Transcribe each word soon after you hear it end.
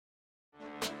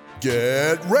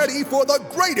Get ready for the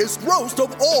greatest roast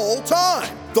of all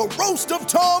time, the Roast of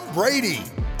Tom Brady,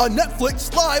 a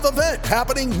Netflix live event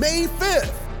happening May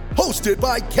 5th. Hosted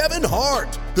by Kevin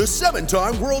Hart, the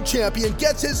 7-time world champion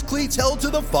gets his cleats held to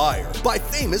the fire by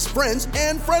famous friends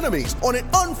and frenemies on an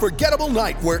unforgettable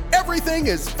night where everything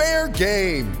is fair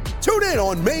game. Tune in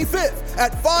on May 5th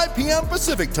at 5 p.m.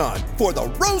 Pacific time for the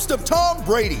Roast of Tom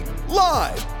Brady,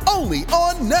 live only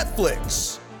on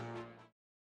Netflix.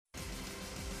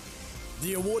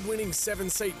 The award-winning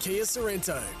 7-seat Kia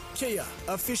Sorento. Kia,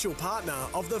 official partner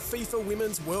of the FIFA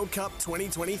Women's World Cup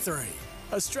 2023.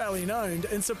 Australian-owned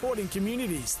and supporting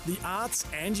communities, the arts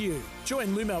and you. Join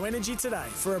Lumo Energy today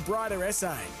for a brighter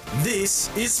SA. This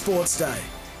is Sports Day.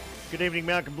 Good evening,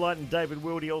 Malcolm Blight and David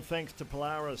Wildy. All thanks to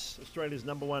Polaris, Australia's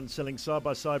 #1 selling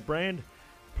side-by-side brand.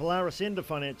 Polaris end a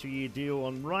financial year deal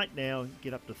on right now.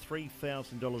 Get up to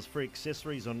 $3,000 free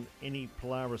accessories on any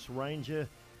Polaris Ranger.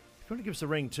 If you want to give us a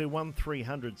ring too,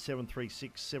 1300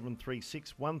 736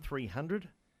 736, 1300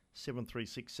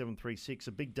 736 736.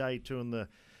 A big day too in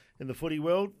the footy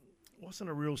world. Wasn't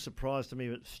a real surprise to me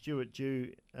that Stuart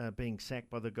Dew being sacked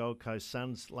by the Gold Coast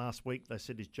Suns last week. They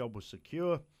said his job was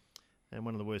secure, and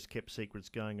one of the worst kept secrets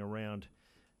going around.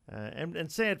 And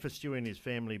sad for Stu and his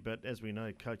family, but as we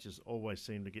know, coaches always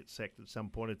seem to get sacked at some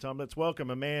point in time. Let's welcome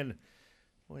a man.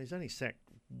 Well, he's only sacked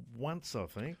once, I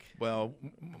think. Well,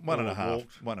 one and a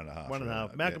half. One and a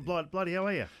half. Malcolm Blight, bloody, how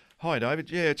are you? Hi,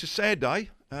 David. Yeah, it's a sad day.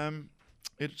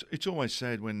 It's always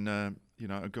sad when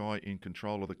a guy in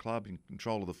control of the club, in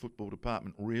control of the football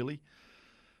department, really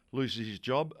loses his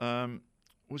job.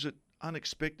 Was it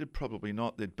unexpected? Probably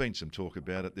not. There'd been some talk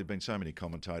about it. There'd been so many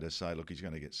commentators say, look, he's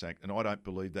going to get sacked. And I don't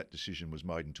believe that decision was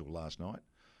made until last night.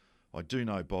 I do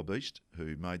know Bob East,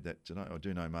 who made that today. I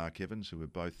do know Mark Evans, who were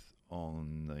both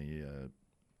on the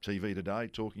TV today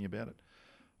talking about it.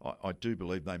 I do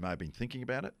believe they may have been thinking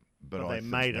about it. But they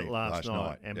made it last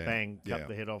night and bang, cut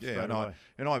the head off straight away.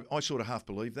 And I sort of half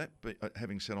believe that, but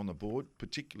having sat on the board,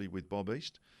 particularly with Bob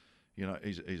East,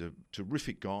 he's a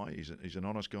terrific guy. He's an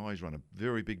honest guy. He's run a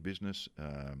very big business.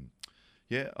 And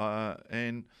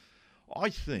I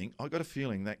think, I got a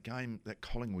feeling that game, that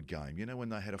Collingwood game, when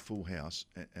they had a full house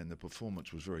and the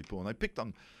performance was very poor, and they picked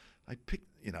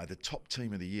the top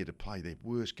team of the year to play their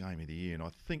worst game of the year, and I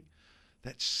think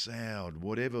that soured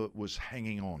whatever was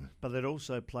hanging on. But they'd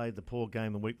also played the poor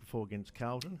game the week before against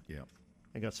Carlton. Yeah.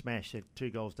 And got smashed at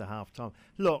 2 goals to half-time.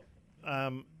 Look,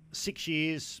 6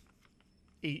 years,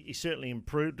 he certainly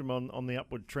improved them on the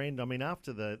upward trend. I mean,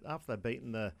 after they'd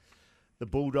beaten the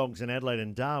Bulldogs in Adelaide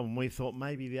and Darwin, we thought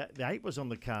maybe the 8 was on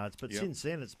the cards. But since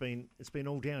then, it's been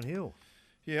all downhill.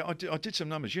 Yeah, I did some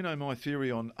numbers. My theory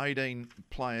on 18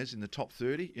 players in the top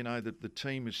 30. The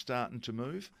team is starting to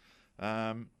move.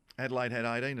 Adelaide had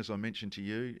 18, as I mentioned to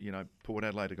you. Port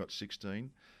Adelaide had got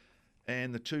 16.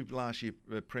 And the two last year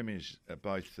premiers,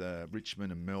 both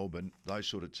Richmond and Melbourne, those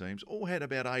sort of teams, all had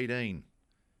about 18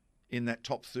 in that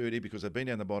top 30 because they've been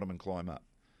down the bottom and climb up.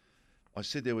 I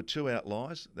said there were 2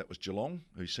 outliers. That was Geelong,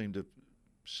 who seemed to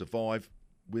survive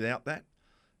without that.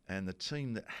 And the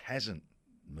team that hasn't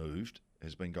moved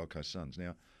has been Gold Coast Suns.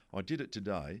 Now, I did it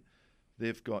today.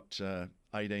 They've got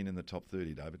 18 in the top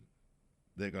 30, David.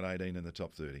 They've got 18 in the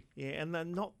top 30. Yeah, and they're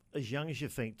not as young as you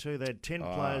think, too. They had 10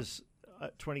 players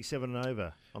 27 and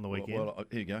over on the weekend. Well,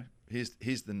 here you go.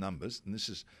 Here's the numbers, and this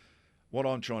is what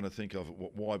I'm trying to think of.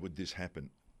 Why would this happen?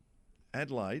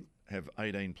 Adelaide have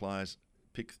 18 players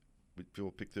pick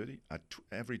 30.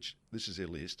 Average, this is their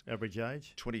list. Average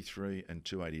age? 23 and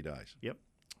 280 days. Yep.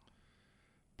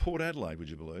 Port Adelaide, would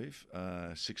you believe,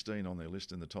 16 on their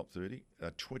list in the top 30,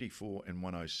 24 and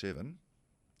 107.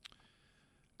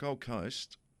 Gold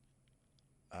Coast,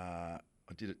 I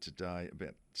did it today,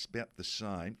 it's about the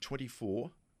same,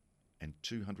 24 and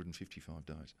 255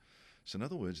 days. So in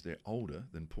other words, they're older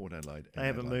than Port Adelaide. They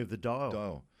haven't moved the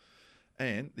dial.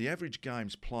 And the average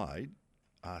games played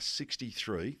are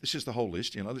 63. This is the whole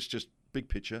list, this is just big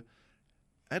picture.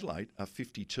 Adelaide are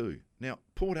 52. Now,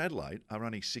 Port Adelaide are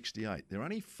only 68. They're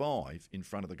only 5 in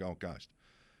front of the Gold Coast.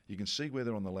 You can see where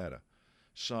they're on the ladder.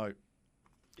 So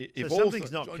if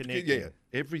something's not connected. Yeah,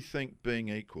 everything being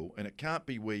equal, and it can't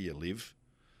be where you live.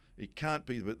 It can't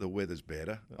be that the weather's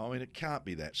better. I mean, it can't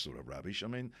be that sort of rubbish. I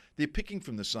mean, they're picking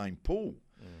from the same pool.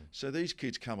 So these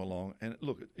kids come along, and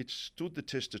look, it stood the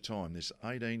test of time. There's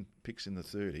 18 picks in the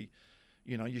 30.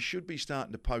 You should be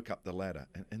starting to poke up the ladder,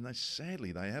 and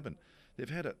sadly they haven't. They've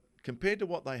had it compared to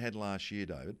what they had last year,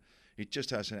 David. It just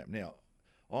hasn't happened. Now,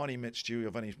 I only met Stewie.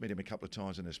 I've only met him a couple of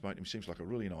times and I've spoken to him. Seems like a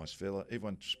really nice fella.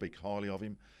 Everyone speaks highly of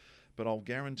him. But I'll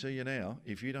guarantee you now,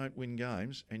 if you don't win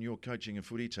games and you're coaching a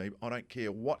footy team, I don't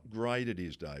care what grade it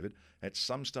is, David, at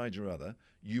some stage or other,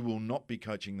 you will not be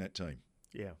coaching that team.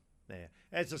 Yeah.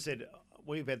 As I said,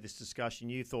 we've had this discussion.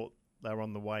 You thought they were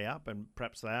on the way up, and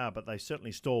perhaps they are, but they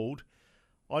certainly stalled.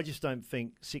 I just don't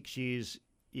think 6 years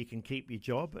you can keep your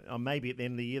job. Maybe at the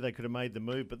end of the year they could have made the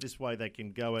move, but this way they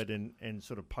can go out and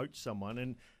sort of poach someone.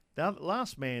 And the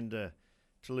last man to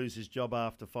lose his job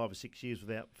after 5 or 6 years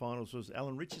without finals was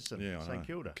Alan Richardson, St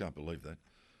Kilda. Can't believe that.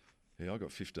 Yeah, I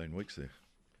got 15 weeks there.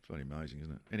 It's bloody amazing,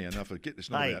 isn't it? Anyhow, enough. It's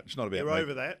not about you're me.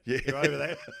 over that. Yeah. You're over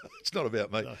that. It's not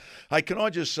about me. No. Hey, can I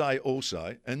just say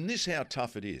also, and this how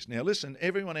tough it is. Now, listen,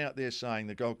 everyone out there saying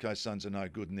the Gold Coast Suns are no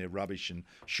good and they're rubbish and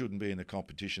shouldn't be in the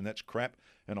competition, that's crap.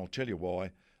 And I'll tell you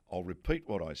why. I'll repeat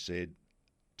what I said.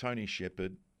 Tony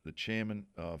Shepherd, the chairman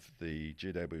of the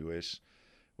GWS,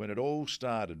 when it all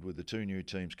started with the two new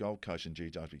teams, Gold Coast and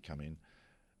GWS come in,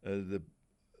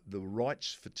 the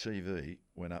rights for TV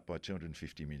went up by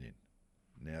 $250 million.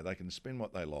 Now, they can spend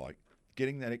what they like.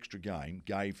 Getting that extra game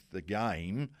gave the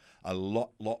game a lot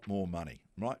more money,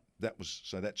 right?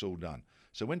 So that's all done.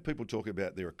 So when people talk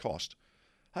about they're a cost,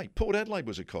 hey, Port Adelaide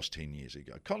was a cost 10 years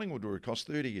ago. Collingwood were a cost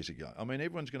 30 years ago. I mean,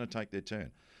 everyone's going to take their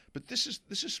turn. But this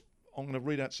is. I'm going to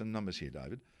read out some numbers here,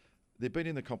 David. They've been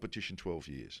in the competition 12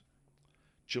 years.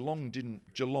 Geelong,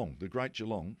 the great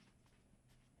Geelong,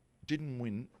 didn't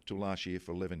win till last year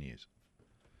for 11 years.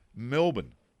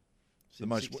 Melbourne, the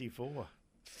most 64.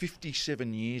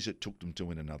 57 years it took them to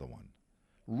win another one.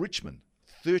 Richmond,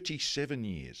 37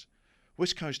 years.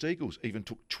 West Coast Eagles even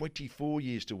took 24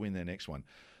 years to win their next one.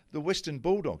 The Western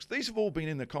Bulldogs, these have all been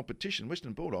in the competition.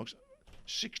 Western Bulldogs,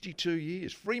 62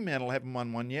 years. Fremantle haven't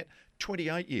won one yet,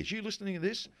 28 years. You listening to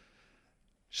this?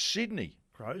 Sydney.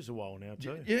 Crows a while now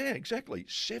too. Yeah, exactly.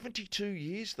 72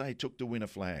 years they took to win a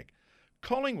flag.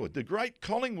 Collingwood, the great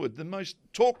Collingwood, the most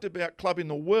talked about club in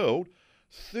the world,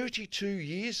 32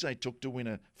 years they took to win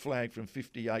a flag from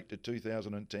 58 to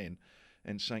 2010.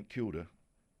 And St Kilda,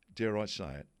 dare I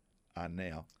say it, are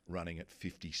now running at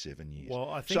 57 years. Well,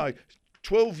 I think so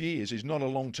 12 years is not a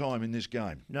long time in this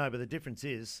game. No, but the difference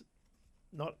is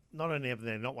not only have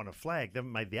they not won a flag, they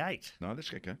haven't made the 8. No,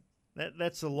 that's okay.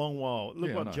 That's a long while.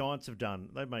 Look what Giants have done.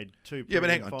 They've made 2 but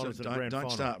hang on, finals and a grand final.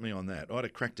 Don't start me on that. I had a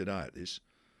crack today at this.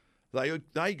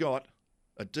 They got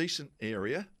a decent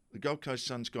area. The Gold Coast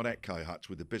Suns got Atco Hutz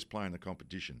with the best player in the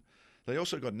competition. They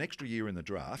also got an extra year in the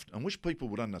draft. I wish people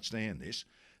would understand this.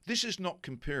 This is not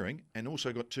comparing, and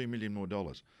also got $2 million more.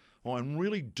 I'm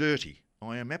really dirty.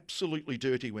 I am absolutely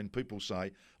dirty when people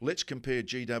say, let's compare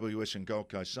GWS and Gold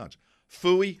Coast Suns.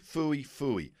 Phooey, phooey,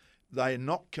 phooey. They are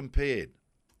not compared.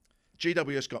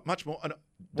 GWS got much more.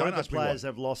 What of the players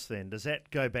have lost then? Does that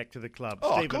go back to the club?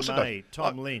 Oh, Stephen May,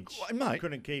 Tom Lynch. Mate,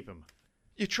 couldn't keep him.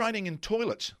 You're training in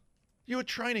toilets. You were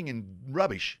training in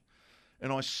rubbish.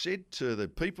 And I said to the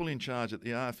people in charge at the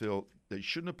AFL, they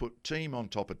shouldn't have put team on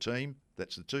top of team.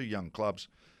 That's the two young clubs.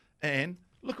 And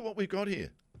look at what we've got here.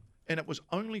 And it was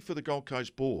only for the Gold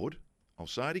Coast board, I'll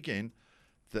say it again,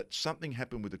 that something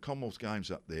happened with the Commonwealth Games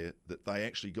up there that they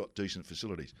actually got decent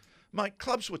facilities. Mate,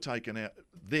 clubs were taking out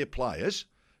their players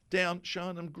down,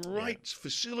 showing them great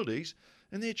facilities,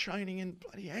 and they're training in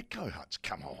bloody Atco Hutz.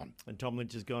 Come on. And Tom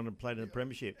Lynch has gone and played in the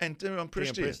Premiership. And Dion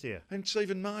Prestia. And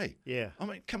Stephen May. Yeah. I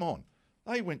mean, come on.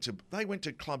 They went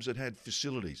to clubs that had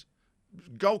facilities.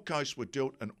 Gold Coast were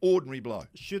dealt an ordinary blow.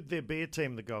 Should there be a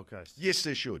team, the Gold Coast? Yes,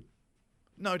 there should.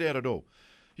 No doubt at all.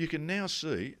 You can now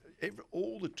see,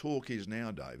 all the talk is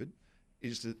now, David,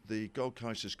 is that the Gold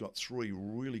Coast has got 3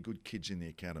 really good kids in the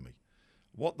academy.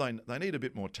 What they need a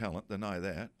bit more talent, they know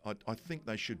that. I think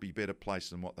they should be better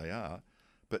placed than what they are,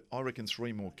 but I reckon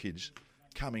 3 more kids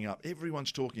coming up.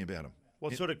 Everyone's talking about them.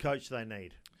 What sort of coach do they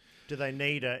need? Do they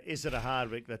need is it a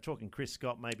Hardwick? They're talking Chris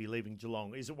Scott maybe leaving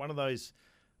Geelong. Is it one of those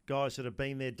guys that have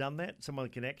been there, done that? Someone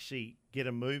that can actually get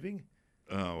them moving?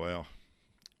 Oh, wow.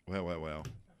 Wow.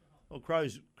 Well,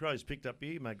 Crows picked up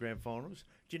you, made grand finals.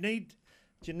 Do you need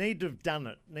to have done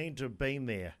it? Need to have been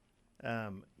there?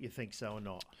 You think so or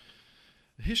not?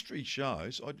 History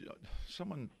shows,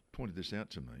 someone pointed this out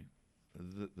to me,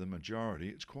 that the majority,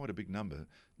 it's quite a big number,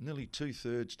 nearly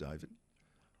 2/3, David,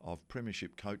 of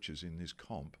premiership coaches in this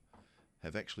comp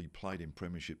have actually played in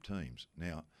premiership teams.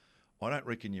 Now, I don't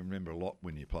reckon you remember a lot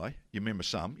when you play. You remember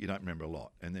some, you don't remember a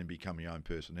lot, and then become your own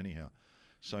person anyhow.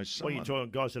 So well, you're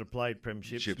talking guys that have played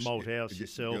premierships, Malthouse,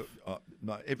 yourself, in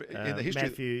the history,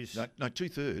 Matthews. No,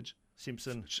 2/3.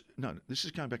 Simpson. No, this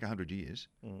is going back 100 years.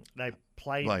 They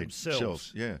played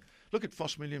themselves. Yeah. Look at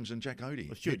Foss Williams and Jack Odie.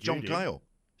 Well, John Cale.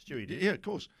 Stewie did. Yeah, of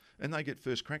course. And they get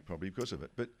first crack probably because of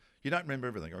it. But you don't remember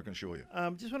everything, I can assure you.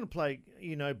 Just want to play,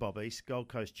 Bob East, Gold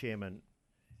Coast chairman,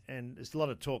 and there's a lot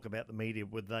of talk about the media.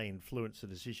 Would they influence the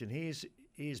decision?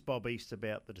 Here's Bob East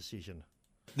about the decision.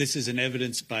 This is an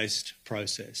evidence-based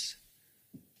process.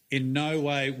 In no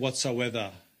way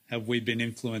whatsoever have we been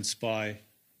influenced by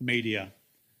media,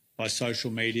 by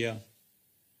social media,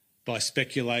 by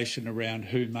speculation around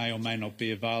who may or may not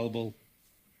be available,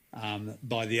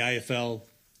 by the AFL,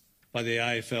 by the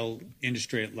AFL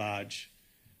industry at large.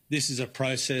 This is a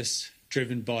process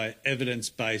driven by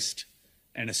evidence-based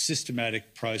and a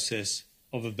systematic process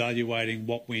of evaluating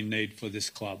what we need for this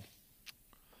club.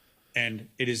 And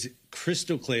it is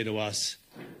crystal clear to us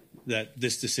that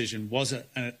this decision was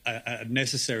a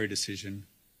necessary decision,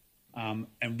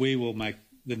 and we will make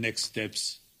the next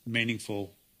steps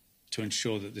meaningful to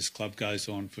ensure that this club goes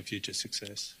on for future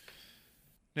success.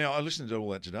 Now, I listened to all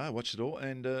that today, I watched it all,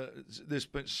 and there's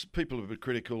been people have been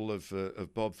critical of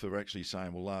Bob for actually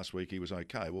saying, well, last week he was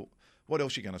okay. Well, what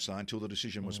else are you going to say until the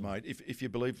decision was made? If you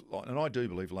believe, and I do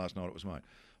believe last night it was made.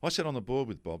 I sat on the board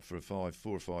with Bob for 4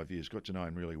 or 5 years, got to know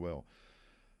him really well.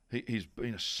 He's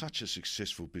been such a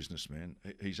successful businessman.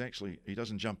 He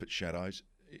doesn't jump at shadows.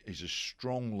 He's a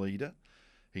strong leader.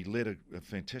 He led a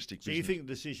fantastic business. So you think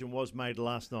the decision was made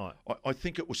last night? I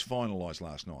think it was finalised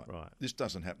last night. Right. This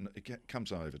doesn't happen. It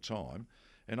comes over time.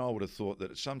 And I would have thought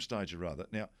that at some stage or other.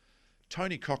 Now,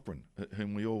 Tony Cochran,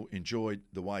 whom we all enjoyed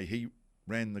the way he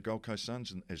ran the Gold Coast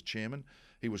Suns as chairman,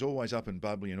 he was always up and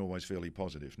bubbly and always fairly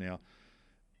positive. Now,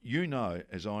 you know,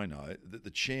 as I know, that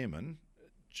the chairman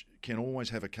can always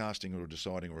have a casting or a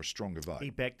deciding or a stronger vote. He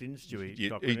backed in Stewie. Yeah,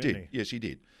 Cochran, he did. didn't he? Yes, he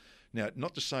did. Now,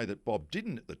 not to say that Bob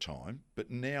didn't at the time,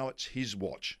 but now it's his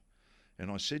watch.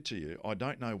 And I said to you, I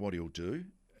don't know what he'll do.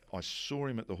 I saw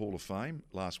him at the Hall of Fame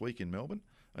last week in Melbourne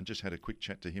and just had a quick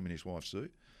chat to him and his wife, Sue.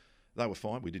 They were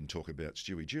fine. We didn't talk about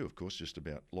Stewie Jew, of course, just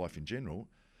about life in general.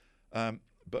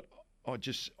 But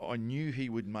I knew he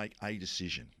would make a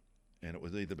decision. And it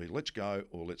would either be let's go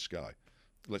or let's go.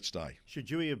 Let's stay. Should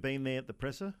Dewey have been there at the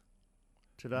presser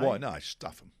today? Why? No,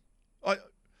 stuff him.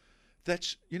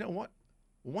 You know what?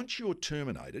 Once you're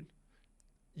terminated,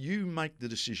 you make the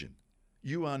decision.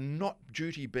 You are not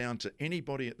duty bound to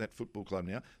anybody at that football club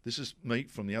now. This is me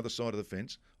from the other side of the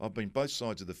fence. I've been both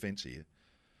sides of the fence here.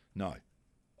 No.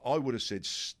 I would have said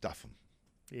stuff him.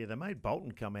 Yeah, they made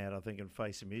Bolton come out, I think, and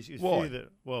face him. Why?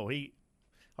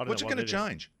 What's it going to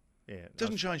change? Yeah, It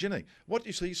doesn't change anything. What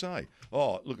does he say?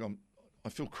 Oh, look, I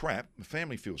feel crap. My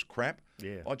family feels crap.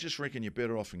 Yeah. I just reckon you're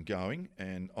better off in going,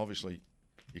 and obviously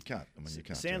you can't. You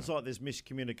can't. Sounds like there's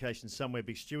miscommunication somewhere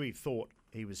because Stewie thought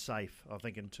he was safe, I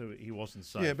think, until he wasn't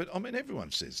safe. Yeah, but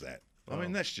everyone says that.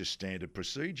 That's just standard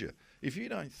procedure. If you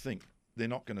don't think they're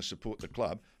not going to support the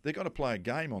club, they've got to play a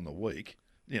game on the week,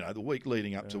 the week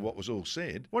leading up to what was all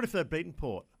said. What if they'd beaten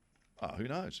Port? Oh, who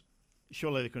knows?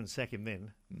 Surely they couldn't sack him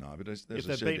then. No, but as if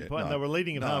I they'd beaten said, Port and they were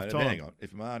leading at half time. Hang on.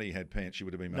 If Marty had pants, she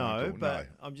would have been No, but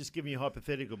I'm just giving you a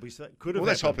hypothetical because that could have Well,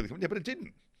 that's happened. hypothetical. Yeah, but it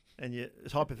didn't. And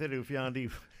it's hypothetical for you, Andy.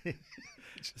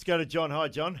 Let's go to John. Hi,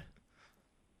 John.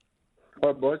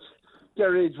 Hi, boys.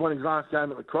 Gary Eads won his last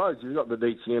game at the Crows. He's got the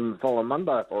DCM the following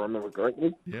Monday, if I remember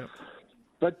correctly. Yeah.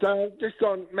 But just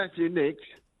on Matthew Nicks,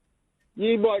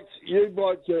 you blokes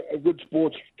are good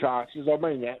sportscasters. I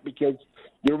mean that because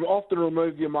you often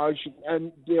remove the emotion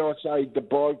and, dare I say, the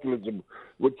parochialism,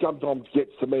 which sometimes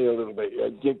gets to me a little bit.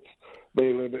 It gets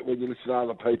me a little bit when you listen to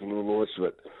other people and all the rest of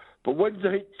it. But when's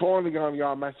the Heat finally going to go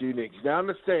on Matthew Nicks? Now, I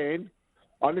understand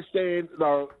they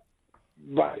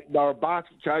were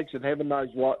basket case and heaven knows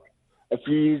what a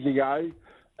few years ago,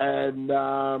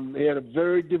 and he had a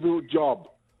very difficult job.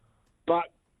 But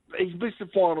he's missed the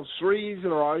finals 3 years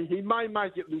in a row. He may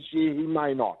make it this year, he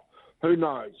may not. Who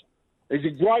knows? He's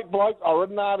a great bloke. I read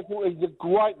an article. He's a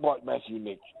great bloke, Matthew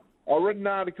Nicks. I read an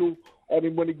article on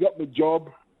him when he got the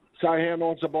job, say how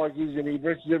nice a bloke is, and he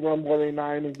addresses everyone by their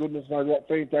name, and goodness knows what,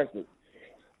 fantastic.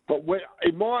 But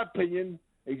in my opinion,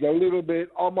 he's a little bit,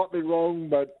 I might be wrong,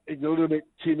 but he's a little bit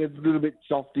timid, a little bit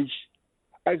softish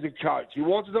as a coach. He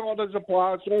wasn't on as a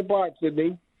player, so he played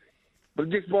Sydney. But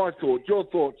just my thoughts, your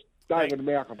thoughts, David and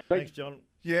Malcolm. Thanks, John.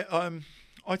 Yeah,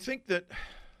 I think that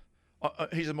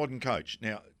he's a modern coach.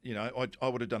 Now, I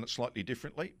would have done it slightly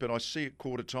differently, but I see at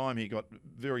quarter time he got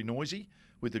very noisy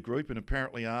with the group, and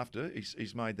apparently after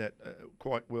he's made that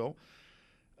quite well.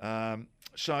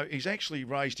 So he's actually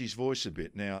raised his voice a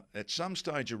bit. Now, at some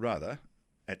stage or other,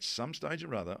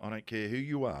 I don't care who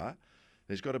you are,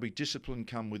 there's got to be discipline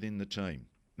come within the team.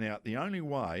 Now, the only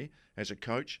way as a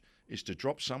coach is to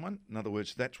drop someone. In other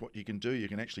words, that's what you can do. You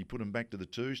can actually put them back to the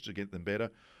twos to get them better.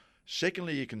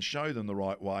 Secondly, you can show them the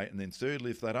right way. And then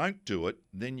thirdly, if they don't do it,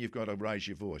 then you've got to raise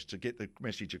your voice to get the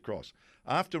message across.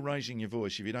 After raising your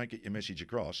voice, if you don't get your message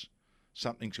across,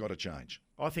 something's got to change.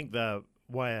 I think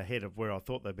way ahead of where I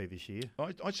thought they'd be this year.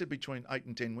 I said between 8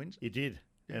 and 10 wins. You did.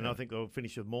 Yeah. And I think they'll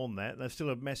finish with more than that. They're still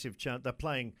a massive chance. They're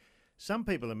playing. Some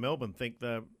people in Melbourne think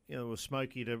they were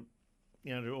smoky to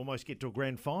almost get to a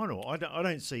grand final. I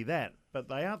don't see that, but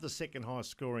they are the second highest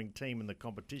scoring team in the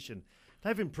competition.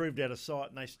 They've improved out of sight,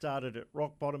 and they started at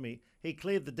rock bottom. He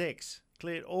cleared the decks,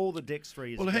 cleared all the decks 3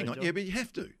 years ago. Well, hang on, yeah, but you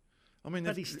have to. I mean,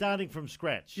 but he's starting from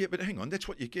scratch. Yeah, but hang on, that's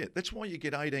what you get. That's why you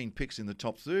get 18 picks in the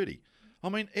top 30. I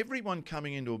mean, everyone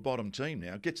coming into a bottom team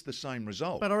now gets the same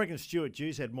result. But I reckon Stuart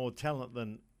Dew's had more talent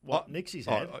than what Nixie's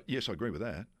had. Yes, I agree with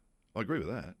that.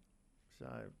 So,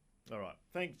 all right.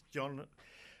 Thanks, John.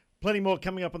 Plenty more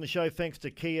coming up on the show thanks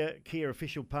to Kia. Kia,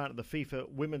 official part of the FIFA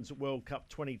Women's World Cup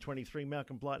 2023.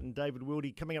 Malcolm Blight and David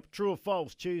Wildy coming up. True or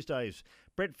false Tuesdays.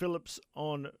 Brett Phillips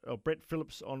on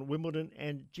Wimbledon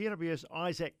and GWS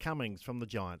Isaac Cummings from the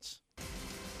Giants.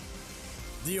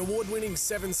 The award-winning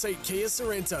 7-seat Kia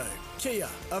Sorrento. Kia,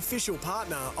 official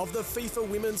partner of the FIFA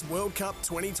Women's World Cup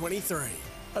 2023.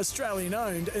 Australian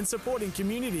owned and supporting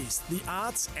communities, the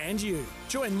arts and you.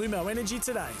 Join Lumo Energy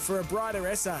today for a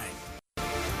brighter SA.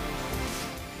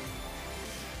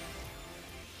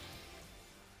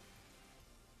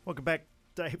 Welcome back,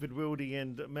 David Wildy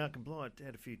and Malcolm Blight.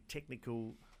 Had a few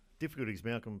technical difficulties,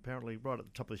 Malcolm, apparently right at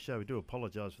the top of the show. We do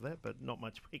apologise for that, but not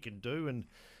much we can do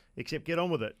except get on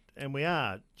with it. And we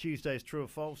are. Tuesday's True or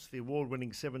False, the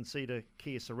award-winning 7-seater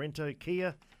Kia Sorrento.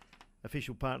 Kia,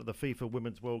 official part of the FIFA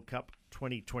Women's World Cup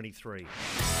 2023.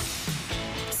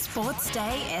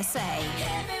 Sportsday SA.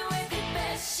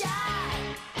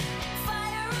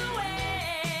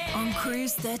 On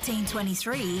Cruise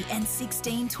 1323 and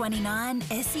 1629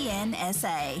 SEN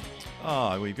SA.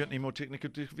 Oh, we've got any more technical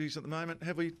difficulties at the moment,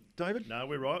 have we, David? No,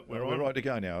 we're right. We're right to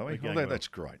go now, are we? Well, that's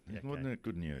great. Okay. Wasn't that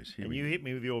good news? And you hit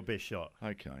me with your best shot.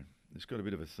 Okay. It's got a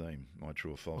bit of a theme, my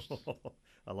true or false.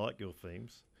 I like your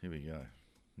themes. Here we go.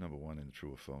 Number one in the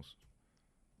true or false.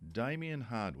 Damien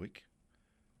Hardwick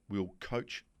will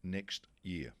coach next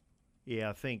year.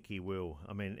 Yeah, I think he will.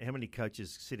 I mean, how many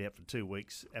coaches sit out for 2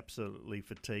 weeks, absolutely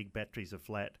fatigued, batteries are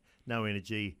flat, no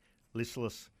energy,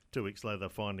 listless. 2 weeks later, they're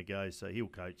fine to go, so he'll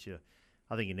coach you.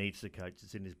 I think he needs to coach.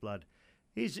 It's in his blood.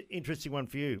 Here's an interesting one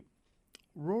for you.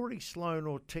 Rory Sloane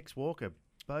or Tex Walker,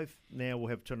 both now will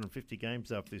have 250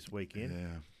 games after this weekend.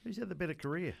 Yeah. Who's had the better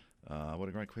career? What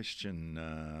a great question.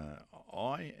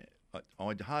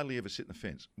 I'd hardly ever sit in the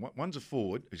fence. One's a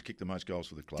forward who's kicked the most goals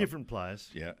for the club. Different players.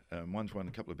 Yeah, one's won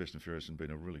a couple of best and fairest and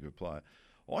been a really good player.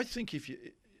 I think if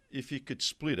you could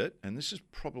split it, and this is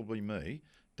probably me,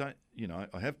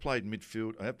 I have played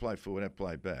midfield, I have played forward, I have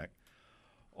played back.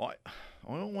 I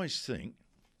always think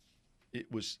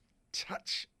it was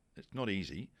touch. It's not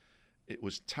easy. It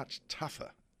was touch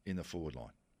tougher in the forward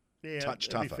line. Yeah, touch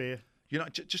that'd tougher. Be fair.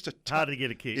 Just a harder to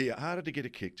get a kick. Yeah, harder to get a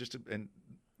kick.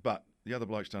 But the other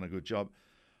bloke's done a good job.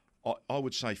 I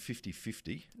would say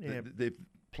 50-50. Yeah. They've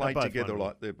played together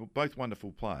wonderful. they're both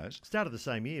wonderful players. Started the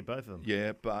same year, both of them.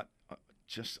 Yeah, but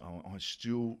I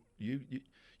still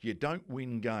you don't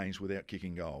win games without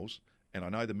kicking goals. And I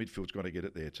know the midfield's got to get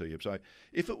it there to you. So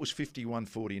if it was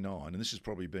 51-49, and this is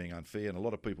probably being unfair, and a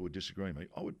lot of people would disagree with me,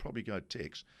 I would probably go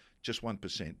Tex, just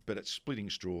 1%. But it's splitting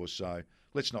straws, so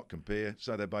let's not compare.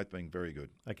 So they're both being very good.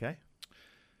 Okay.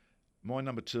 My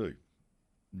number two,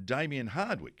 Damien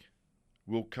Hardwick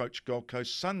will coach Gold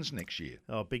Coast Suns next year.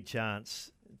 Oh, big chance.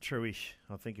 Truish.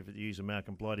 I think if it use a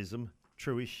Malcolm Blightism,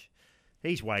 Truish.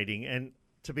 He's waiting, and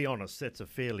to be honest, that's a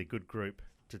fairly good group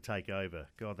to take over.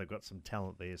 God, they've got some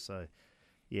talent there. So,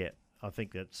 yeah, I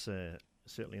think that's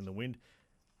certainly in the wind.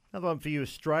 Another one for you,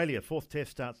 Australia. Fourth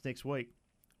test starts next week.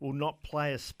 Will not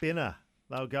play a spinner.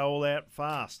 They'll go all out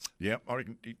fast. Yeah, I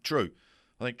reckon, true.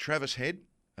 I think Travis Head,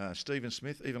 Stephen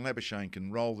Smith, even Labuschagne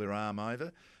can roll their arm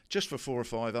over just for 4 or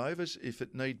 5 overs if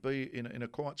it need be in a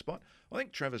quiet spot. I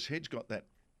think Travis Head's got that,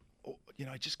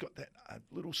 just got that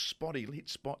little spotty hit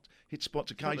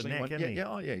spots occasionally.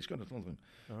 He's got a little thing.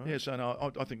 Right. Yeah, so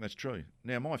no, I think that's true.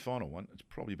 Now, my final one, it's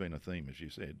probably been a theme, as you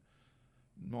said.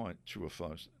 My true or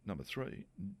false, number 3,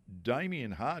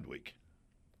 Damien Hardwick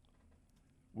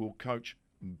will coach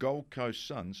Gold Coast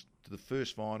Suns to the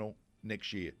first final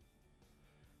next year.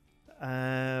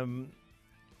 To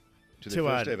too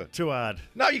hard. Ever. Too hard.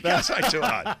 No, you can't say too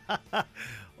hard.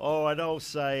 Oh, and I'll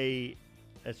say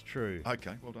that's true.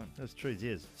 Okay, well done. That's true,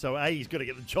 yes. So A, he's got to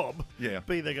get the job. Yeah.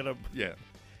 B, they're going to. Yeah.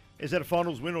 Is that a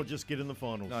finals win or just get in the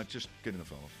finals? No, just get in the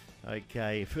finals.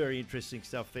 Okay, very interesting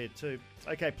stuff there too.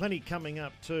 Okay, plenty coming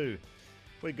up too.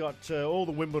 We got all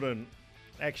the Wimbledon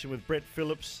action with Brett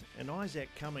Phillips and Isaac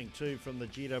Cumming too from the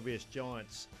GWS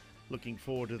Giants. Looking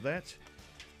forward to that.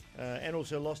 And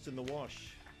also Lost in the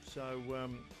Wash. So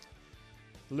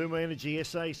Lumo Energy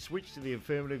SA switched to the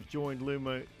affirmative, joined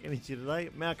Lumo Energy today.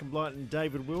 Malcolm Blight and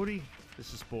David Wildy.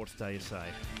 This is Sportsday SA.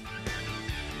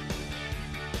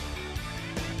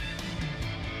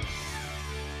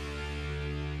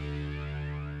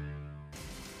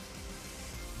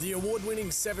 The award-winning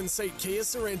 7-seat Kia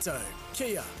Sorrento.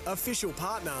 Kia, official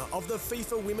partner of the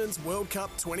FIFA Women's World Cup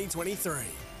 2023.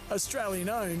 Australian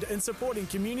owned and supporting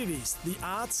communities, the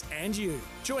arts and you.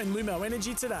 Join Lumo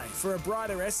Energy today for a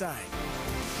brighter SA.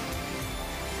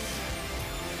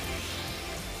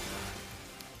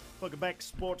 Welcome back,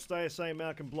 Sports Day SA.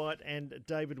 Malcolm Blight and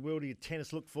David Wildy.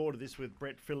 Tennis, look forward to this with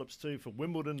Brett Phillips too for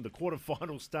Wimbledon. The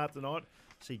quarterfinals start tonight.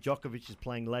 See Djokovic is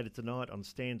playing later tonight on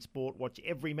Stan Sport. Watch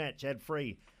every match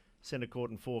ad-free. Centre Court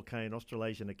and 4K and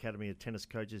Australasian Academy of Tennis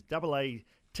Coaches.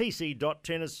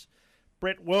 AATC.tennis.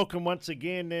 Brett, welcome once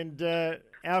again. And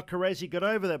Alcaraz, got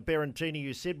over that Berrettini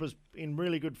you said was in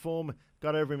really good form.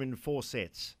 Got over him in 4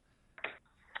 sets.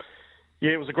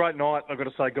 Yeah, it was a great night, I've got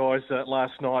to say, guys.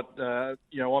 Last night,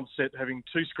 on set having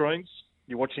 2 screens.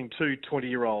 You're watching 2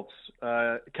 20-year-olds.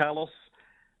 Carlos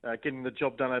getting the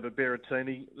job done over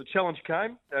Berrettini. The challenge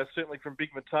came, certainly from Big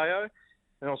Matteo.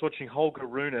 And I was watching Holger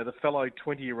Rune, the fellow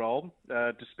 20-year-old,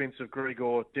 dispense of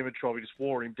Grigor Dimitrov. He just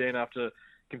wore him down after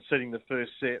conceding the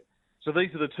first set. So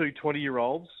these are the 2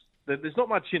 20-year-olds. There's not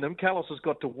much in them. Carlos has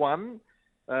got to 1.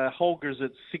 Holger's at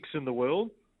 6 in the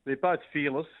world. They're both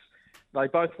fearless. They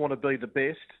both want to be the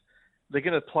best. They're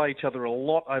going to play each other a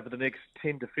lot over the next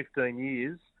 10 to 15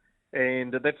 years,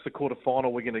 and that's the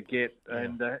quarterfinal we're going to get. Yeah.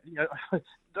 And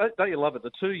don't you love it?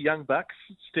 The 2 young bucks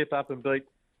step up and beat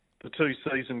the 2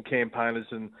 seasoned campaigners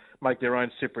and make their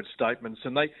own separate statements.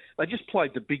 And they just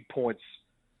played the big points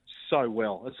so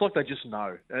well. It's like they just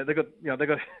know. They got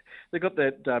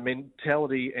that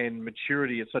mentality and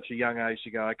maturity at such a young age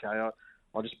to go, okay,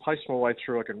 I'll just pace my way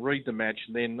through. I can read the match,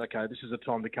 and then, okay, this is the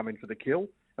time to come in for the kill.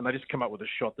 And they just come up with a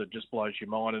shot that just blows your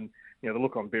mind. And, the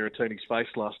look on Berrettini's face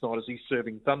last night as he's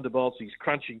serving thunderbolts, he's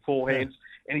crunching forehands,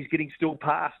 and he's getting still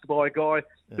passed by a guy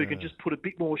who can just put a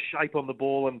bit more shape on the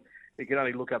ball, and he can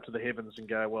only look up to the heavens and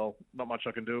go, well, not much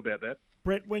I can do about that.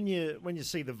 Brett, when you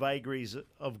see the vagaries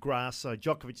of grass, so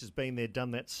Djokovic has been there,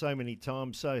 done that so many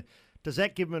times. So does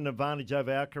that give him an advantage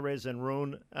over Alcaraz and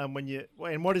Rune? And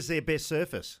what is their best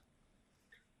surface?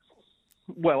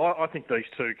 Well, I think these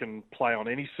 2 can play on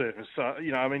any surface.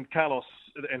 Carlos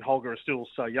and Holger are still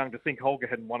so young. To think Holger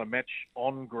hadn't won a match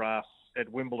on grass at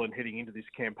Wimbledon heading into this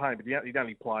campaign, but he'd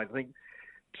only played, I think,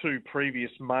 2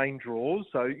 previous main draws.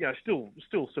 So, still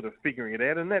sort of figuring it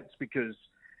out. And that's because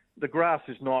the grass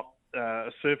is not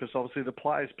a surface. Obviously, the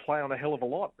players play on a hell of a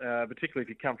lot, particularly if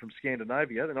you come from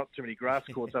Scandinavia. There are not too many grass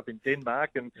courts up in Denmark,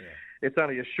 and it's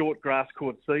only a short grass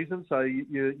court season. So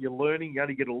you're learning. You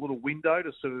only get a little window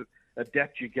to sort of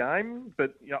adapt your game.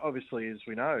 But obviously, as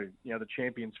we know, the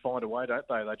champions find a way, don't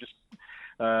they? They just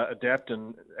adapt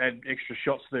and add extra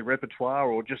shots to their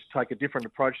repertoire, or just take a different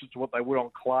approach to what they would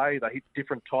on clay. They hit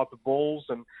different type of balls,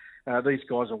 and these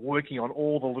guys are working on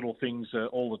all the little things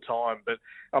all the time. But,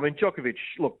 Djokovic,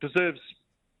 look, deserves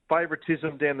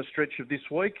favouritism down the stretch of this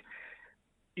week.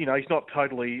 He's not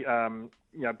totally,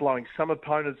 blowing some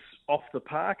opponents off the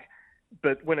park.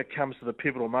 But when it comes to the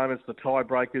pivotal moments, the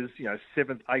tiebreakers,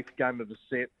 7th, 8th game of the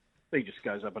set, he just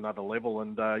goes up another level,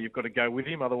 and you've got to go with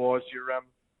him. Otherwise,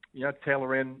 you're tail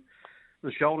around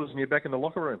the shoulders and you're back in the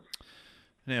locker room.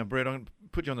 Now, Brett, I'm going to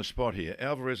put you on the spot here.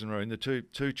 Alvarez and Rune, the two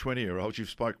 20-year-olds, you've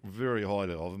spoke very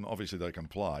highly of them. Obviously, they can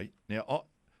play. Now,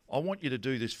 I want you to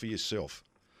do this for yourself.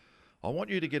 I want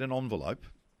you to get an envelope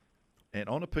and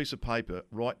on a piece of paper,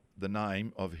 write the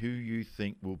name of who you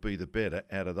think will be the better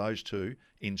out of those 2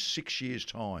 in 6 years'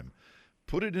 time.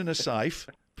 Put it in a safe,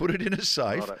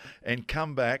 and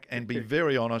come back and be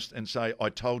very honest and say, I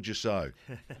told you so.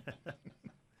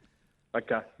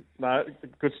 Okay. No,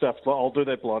 good stuff. I'll do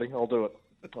that, Blighty. I'll do it.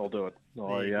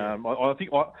 I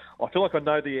think I feel like I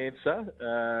know the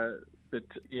answer, but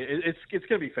it's going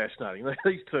to be fascinating.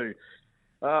 These 2,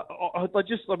 we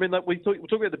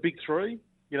talk about the big 3.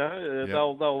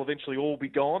 They'll eventually all be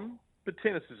gone. But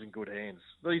tennis is in good hands.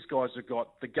 These guys have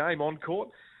got the game on court.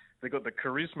 They've got the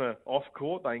charisma off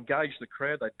court. They engage the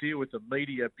crowd. They deal with the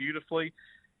media beautifully.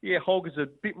 Yeah, Holger's a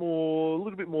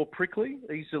little bit more prickly.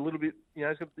 He's a little bit, he's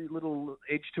got a little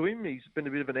edge to him. He's been a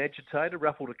bit of an agitator,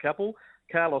 ruffled a couple.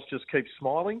 Carlos just keeps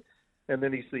smiling, and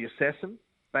then he's the assassin.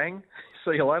 Bang.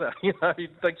 See you later.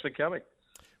 Thanks for coming.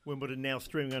 Wimbledon now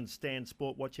streaming on Stan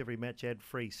Sport. Watch every match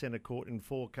ad-free, Centre Court in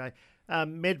 4K.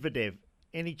 Medvedev,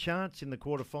 any chance in the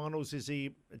quarterfinals? Is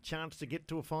he a chance to get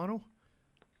to a final?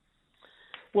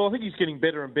 Well, I think he's getting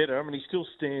better and better. I mean, he still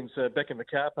stands back in the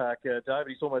car park, David.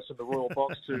 He's almost in the royal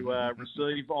box to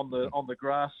receive on the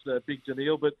grass, Big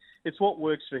Daniil. But it's what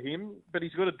works for him. But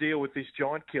he's got to deal with this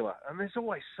giant killer. And there's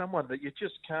always someone that you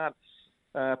just can't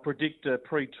predict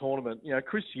pre-tournament. You know,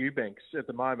 Chris Eubanks at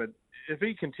the moment, if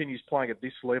he continues playing at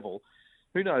this level,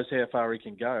 who knows how far he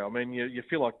can go. I mean, you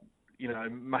feel like, you know,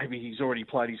 maybe he's already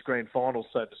played his grand final,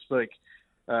 so to speak.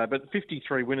 But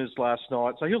 53 winners last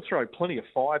night, so he'll throw plenty of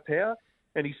firepower.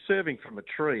 And he's serving from a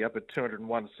tree up at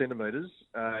 201 centimetres.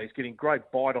 He's getting great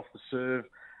bite off the serve,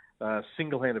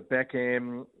 single-handed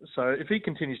backhand. So if he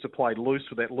continues to play loose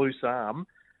with that loose arm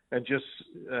and just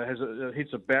hits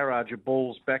a barrage of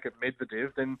balls back at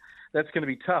Medvedev, then that's going to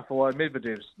be tough. Although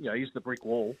Medvedev's, you know, he's the brick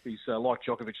wall. He's like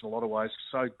Djokovic in a lot of ways,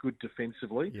 so good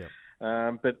defensively.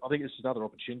 Yeah. But I think it's another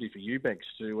opportunity for Eubanks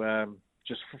to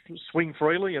just swing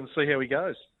freely and see how he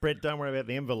goes. Brett, don't worry about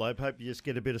the envelope. Hope you just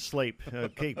get a bit of sleep.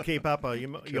 Keep up.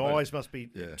 Your eyes must be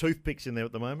toothpicks in there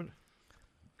at the moment.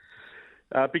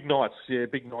 Big nights,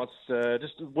 big nights.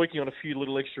 Just working on a few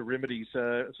little extra remedies.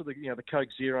 The Coke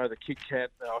Zero, the Kit Kat.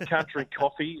 I can't drink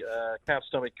coffee, can't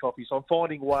stomach coffee. So I'm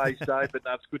finding ways, Dave, but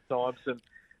no, it's good times.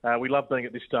 And we love being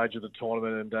at this stage of the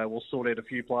tournament, and we'll sort out a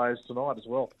few players tonight as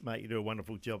well. Mate, you do a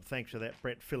wonderful job. Thanks for that.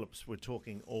 Brett Phillips, we're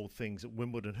talking all things at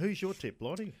Wimbledon. Who's your tip,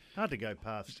 Lottie? Hard to go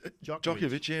past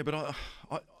Djokovic. Yeah, but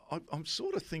I'm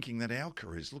sort of thinking that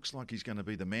Alcaraz looks like he's going to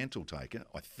be the mantle taker,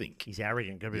 I think. He's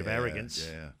arrogant, got a bit of arrogance.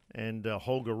 Yeah. And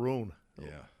Holger Rune. Yeah.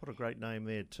 What a great name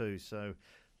there too. So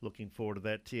looking forward to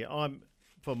that. Yeah, I'm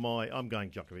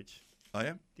going Djokovic. I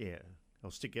am? Yeah. I'll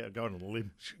go on a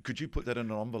limb. Could you put that in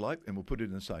an envelope and we'll put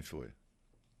it in a safe for you?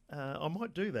 I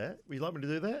might do that. Would you like me to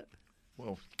do that?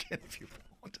 Well, if you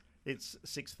want. It's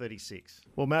 6:36.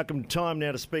 Well, Malcolm, time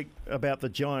now to speak about the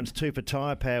Giants 2 for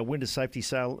Tyre Power winter safety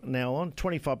sale now on.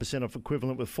 25% off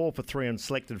equivalent with 4 for 3 on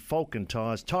selected Falcon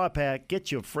tyres. Tyre Power,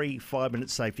 get your free 5-minute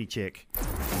safety check.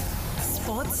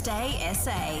 Sportsday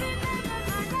SA.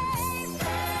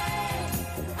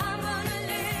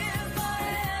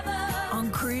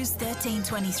 Cruise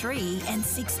 1323 and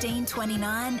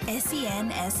 1629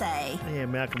 SEN SA. Yeah,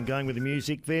 Malcolm going with the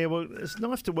music there. Well, it's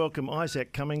nice to welcome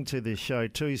Isaac Cumming to this show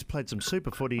too. He's played some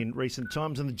super footy in recent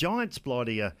times, and the Giants,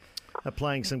 bloody, are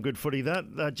playing some good footy.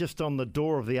 They're just on the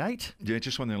door of the 8. Yeah,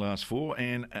 just won their last 4.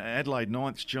 And Adelaide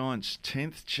 9th, Giants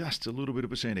 10th, just a little bit of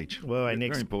percentage. Well,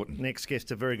 very important. Next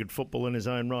guest, a very good football in his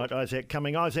own right, Isaac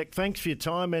Cumming. Isaac, thanks for your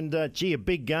time. And, a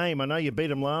big game. I know you beat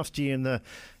them last year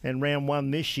in round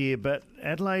 1 this year, but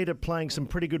Adelaide are playing some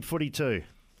pretty good footy too.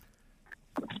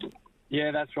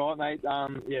 Yeah, that's right, mate.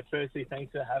 Firstly,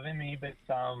 thanks for having me. But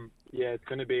it's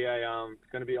going to be on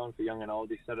for young and old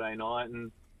this Saturday night,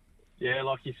 and yeah,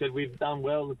 like you said, we've done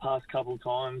well the past couple of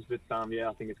times, but I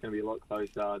think it's going to be a lot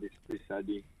closer this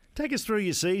Saturday. Take us through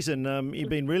your season. You've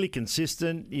been really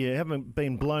consistent. You haven't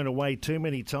been blown away too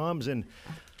many times, and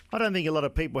I don't think a lot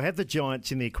of people have the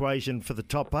Giants in the equation for the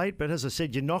top 8. But as I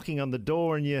said, you're knocking on the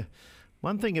door, and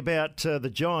one thing about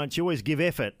the Giants, you always give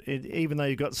effort. Even though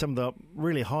you've got some of the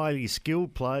really highly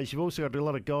skilled players, you've also got a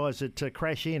lot of guys that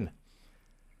crash in.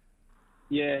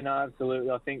 Yeah, no, absolutely.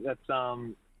 I think that's.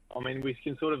 We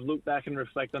can sort of look back and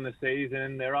reflect on the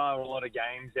season. There are a lot of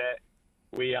games that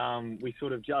we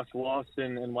sort of just lost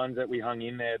and ones that we hung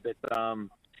in there. But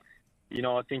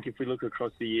I think if we look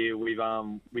across the year,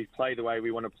 we've played the way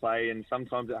we want to play, and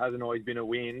sometimes it hasn't always been a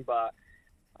win. But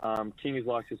Kingers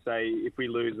likes to say, if we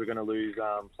lose, we're going to lose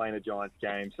playing a Giants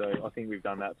game. So I think we've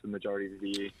done that for the majority of the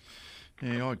year.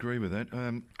 Yeah, I agree with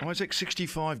that. Isaac,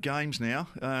 65 games now.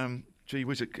 Gee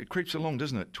whiz, it creeps along,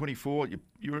 doesn't it? 24,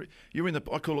 you're in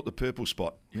I call it the purple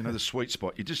spot, the sweet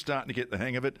spot. You're just starting to get the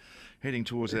hang of it, heading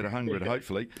towards that 100,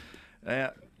 hopefully.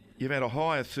 You've had a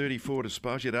high of 34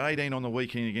 disposals. You had 18 on the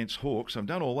weekend against Hawks. I've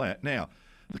done all that. Now,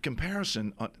 the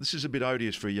comparison, this is a bit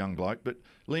odious for a young bloke, but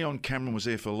Leon Cameron was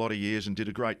there for a lot of years and did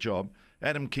a great job.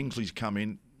 Adam Kingsley's come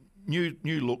in, new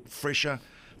look, fresher.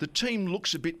 The team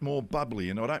looks a bit more bubbly,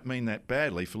 and I don't mean that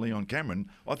badly for Leon Cameron.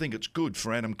 I think it's good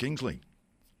for Adam Kingsley.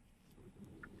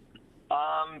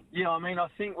 I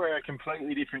think we're a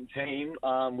completely different team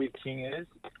with Kingers.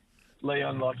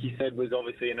 Leon, like you said, was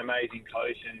obviously an amazing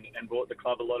coach and brought the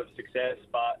club a lot of success.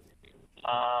 But,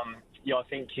 I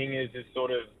think Kingers is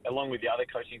sort of, along with the other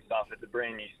coaching staff, it's a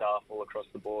brand new staff all across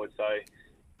the board. So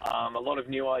a lot of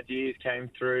new ideas came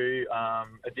through,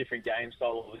 a different game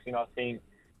style. Obviously, I think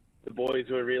the boys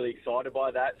were really excited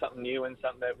by that, something new and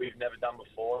something that we've never done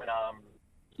before. And,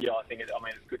 I think it's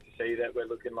good to see that we're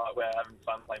looking like we're having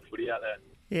fun playing footy out there.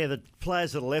 Yeah, the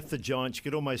players that left the Giants, you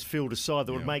could almost field a side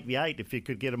that would make the 8 if you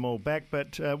could get them all back.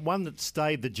 But one that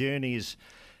stayed the journey is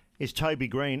is Toby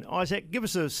Green. Isaac, give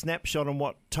us a snapshot on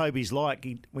what Toby's like.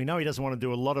 We know he doesn't want to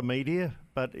do a lot of media,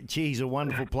 but gee, he's a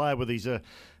wonderful player with his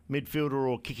midfielder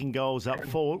or kicking goals up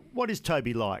forward. What is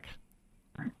Toby like?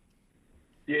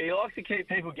 Yeah, he likes to keep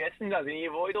people guessing, doesn't he? He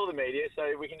avoids all the media, so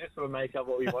we can just sort of make up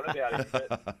what we want about him.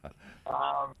 But,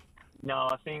 no,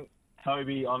 I think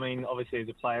Toby, I mean, obviously as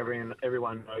a player,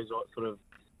 everyone knows what sort of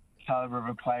calibre of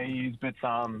a player he is, but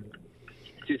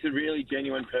just a really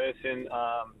genuine person.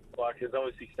 Has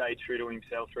obviously stayed true to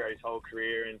himself throughout his whole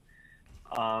career,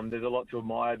 and there's a lot to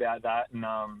admire about that, and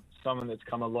someone that's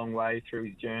come a long way through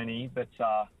his journey. But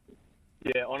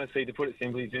yeah, honestly, to put it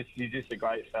simply, he's just a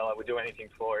great fella. We'd do anything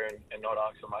for him and not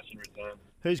ask for much in return.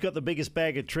 Who's got the biggest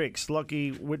bag of tricks, Lockie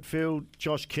Whitfield,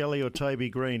 Josh Kelly, or Toby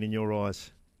Green in your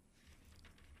eyes?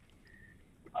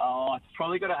 Oh, it's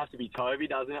probably got to have to be Toby,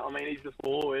 doesn't it? I mean, he's the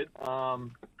forward.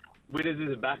 Witters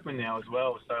is a backman now as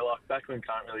well, so backmen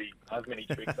can't really have many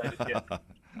tricks.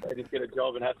 They just get a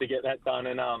job and have to get that done.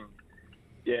 And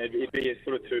yeah, it'd be a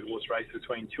sort of two-horse race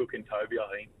between Chook and Toby,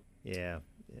 I think. Yeah.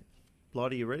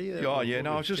 Blighty, you ready? Oh, yeah.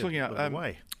 No, I was just looking at.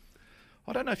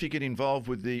 I don't know if you get involved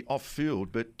with the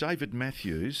off-field, but David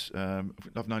Matthews,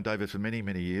 I've known David for many,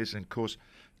 many years, and of course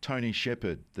Tony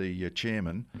Shepherd, the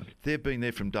chairman, they've been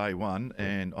there from day one,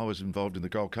 and I was involved in the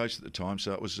Gold Coast at the time,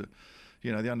 so it was.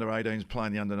 The under-18s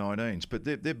playing the under-19s, but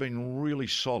they've been really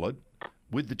solid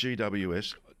with the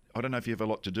GWS. I don't know if you have a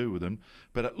lot to do with them,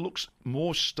 but it looks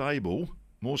more stable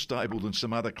than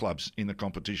some other clubs in the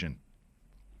competition.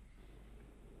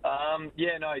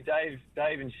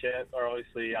 Dave and Shep are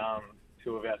obviously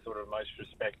two of our sort of most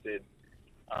respected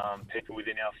people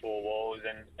within our four walls,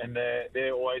 and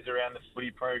they're always around the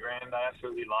footy program. They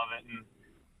absolutely love it,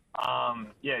 and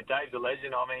Dave's a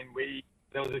legend. I mean,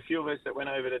 there was a few of us that went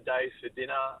over to Dave's for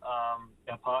dinner.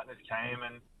 Our partners came,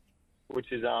 and which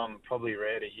is probably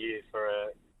rare to hear for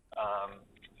a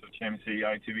sort of chairman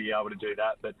CEO to be able to do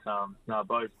that. But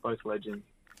both legends.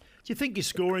 Do you think you're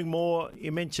scoring more?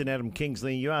 You mentioned Adam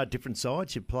Kingsley. You are different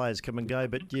sides. Your players come and go,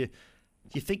 but do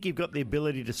you think you've got the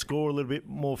ability to score a little bit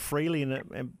more freely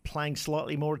and playing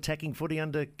slightly more attacking footy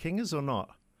under Kingers or not?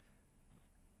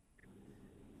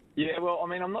 Yeah, well, I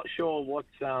mean, I'm not sure what's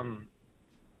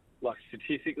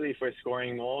statistically if we're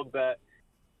scoring more, but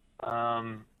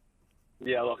the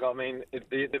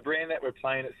brand that we're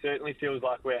playing, it certainly feels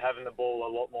like we're having the ball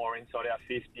a lot more inside our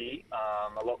 50,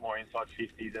 a lot more inside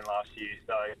 50 than last year.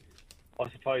 So I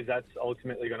suppose that's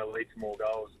ultimately going to lead to more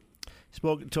goals.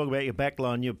 Talk about your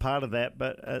backline, you're part of that,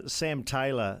 but Sam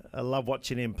Taylor, I love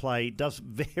watching him play. He does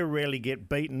very rarely get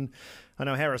beaten. I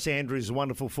know Harris Andrews is a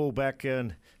wonderful fullback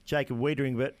and Jacob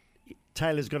Wiedering, but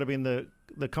Taylor's got to be in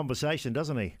the conversation,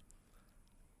 doesn't he?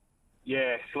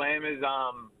 Yeah, Slammers,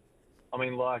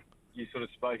 like you sort of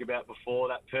spoke about before,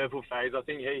 that purple phase. I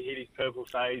think he hit his purple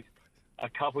phase a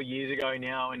couple of years ago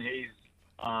now, and he's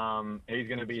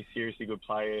going to be a seriously good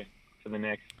player for the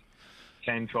next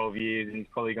 10, 12 years, and he's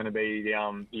probably going to be the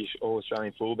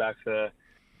All-Australian fullback for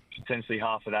potentially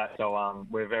half of that. So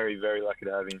we're very, very lucky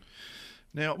to have him.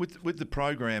 Now, with the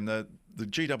program, the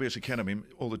GWS Academy,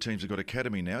 all the teams have got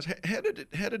academy now. How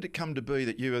did it come to be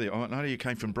that you were there? I know you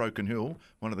came from Broken Hill,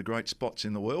 one of the great spots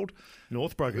in the world.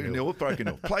 North Broken Hill.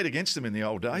 Played against them in the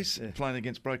old days, playing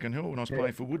against Broken Hill when I was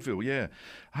playing for Woodville, yeah.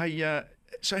 Hey,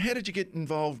 so how did you get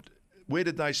involved? Where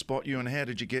did they spot you and how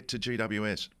did you get to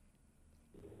GWS?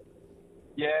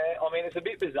 Yeah, I mean, it's a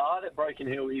bit bizarre that Broken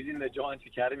Hill is in the Giants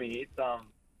Academy. It's a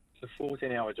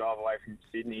 14-hour drive away from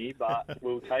Sydney, but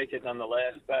we'll take it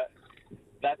nonetheless. But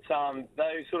that's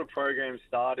those sort of programs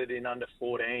started in under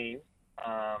 14.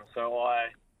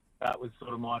 That was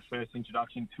sort of my first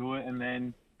introduction to it, and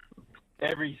then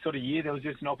every sort of year there was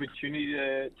just an opportunity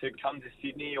to come to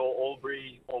Sydney or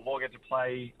Albury or Wagga to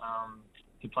play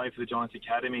for the Giants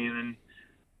Academy, and then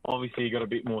obviously you got a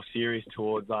bit more serious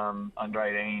towards under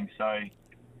 18. So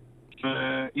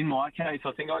in my case,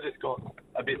 I think I just got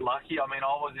a bit lucky. I mean,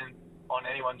 I wasn't on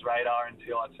anyone's radar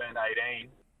until I turned 18,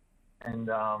 and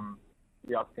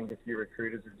I think a few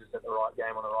recruiters were just at the right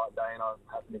game on the right day, and I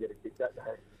happened to get a kick that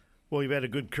day. Well, you've had a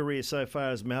good career so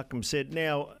far, as Malcolm said.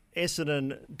 Now,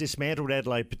 Essendon dismantled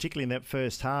Adelaide, particularly in that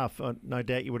first half. No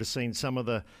doubt you would have seen some of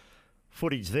the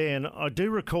footage there. And I do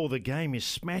recall the game, you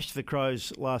smashed the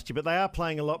Crows last year, but they are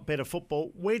playing a lot better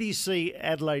football. Where do you see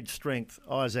Adelaide's strength,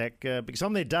 Isaac? Because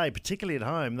on their day, particularly at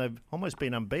home, they've almost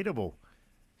been unbeatable.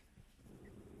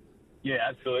 Yeah,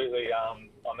 absolutely.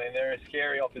 They're a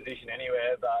scary opposition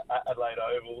anywhere, but at Adelaide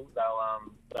Oval,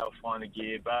 they'll find a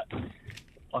gear. But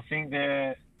I think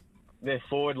their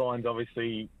forward line's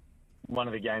obviously one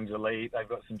of the game's elite. They've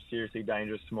got some seriously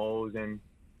dangerous smalls, and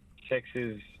sex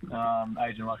is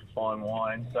aging like a fine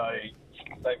wine. So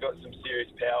they've got some serious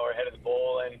power ahead of the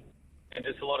ball and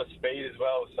just a lot of speed as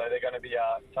well. So they're going to be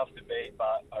tough to beat,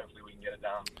 but hopefully we can get it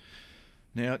done.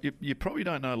 Now, you probably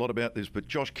don't know a lot about this, but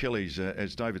Josh Kelly's,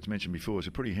 as David's mentioned before, is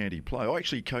a pretty handy player. I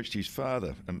actually coached his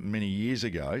father many years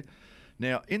ago.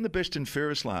 Now, in the best and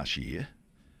fairest last year,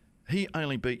 he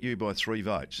only beat you by 3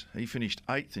 votes. He finished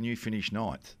 8th and you finished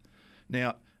 9th.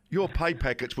 Now, your pay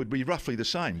packets would be roughly the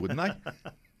same, wouldn't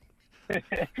they?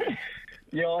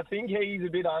 Yeah, I think he's a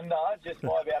bit under, just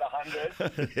by about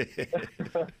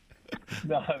 100.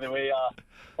 No,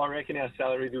 I reckon our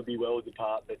salaries would be worlds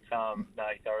apart, but no,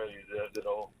 he thoroughly deserves it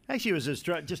all. Actually, it was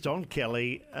just on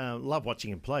Kelly. Love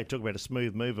watching him play. Talk about a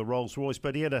smooth move, a Rolls Royce,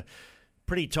 but he had a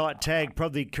pretty tight tag,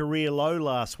 probably career low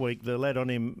last week. The lad on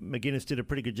him, McGuinness, did a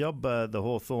pretty good job, the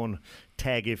Hawthorn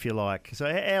tag, if you like. So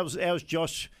how's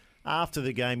Josh after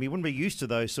the game? He wouldn't be used to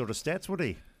those sort of stats, would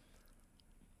he?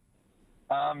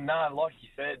 No, like you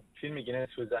said, Finn McGuinness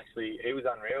he was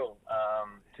unreal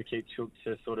to keep Chook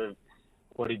to sort of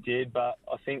what he did. But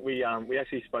I think we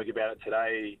actually spoke about it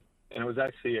today, and it was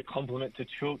actually a compliment to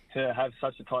Chook to have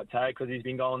such a tight tag because he's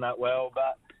been going that well.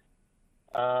 But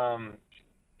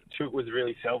Chook was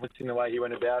really selfish in the way he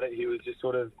went about it. He was just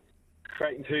sort of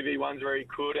creating 2v1s where he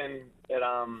could, and it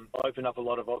opened up a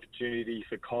lot of opportunity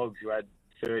for Cogs, who had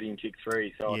 30 and kick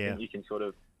 3. So I think you can sort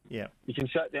of you can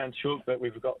shut down Chook, but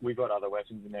we've got other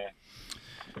weapons in there.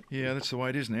 Yeah, that's the way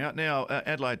it is now. Now,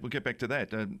 Adelaide, we'll get back to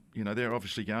that. They're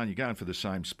obviously you're going for the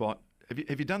same spot.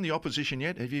 Have you done the opposition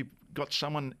yet? Have you got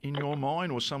someone in your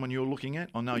mind or someone you're looking at?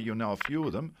 I know you'll know a few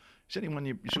of them. Is anyone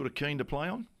you're sort of keen to play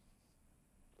on?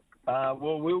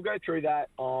 Well, we'll go through that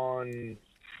on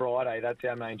Friday. That's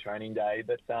our main training day.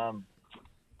 But I'm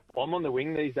on the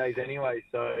wing these days anyway,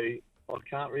 so I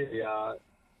can't really...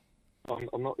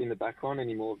 I'm not in the back line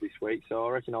anymore this week, so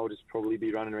I reckon I'll just probably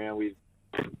be running around with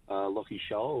Lockie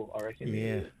Scholl. I reckon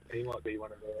he might be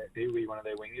he'll be one of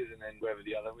their wingers, and then whoever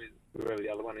the other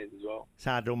one is as well. It's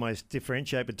hard to almost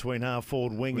differentiate between half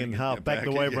forward wing and half back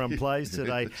the way everyone plays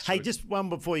today. Hey, just one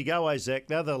before you go, Isaac.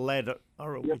 The other lad,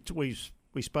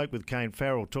 we spoke with Kane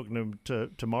Farrell, talking to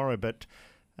him tomorrow, but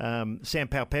Sam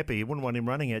Powell-Pepe, you wouldn't want him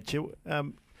running at you.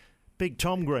 Big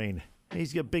Tom Green.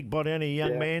 He's got a big body, only a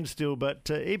young man still, but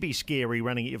he'd be scary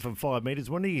running at you from 5 metres,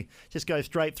 wouldn't he? Just go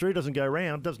straight through, doesn't go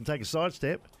round, doesn't take a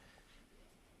sidestep.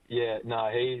 Yeah, no,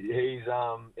 he's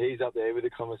up there with the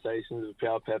conversations of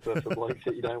Power Pepper for blokes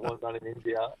that you don't want running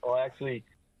into you. I actually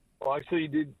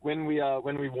did when we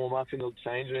warm up in the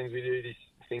change rooms, we do this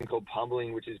thing called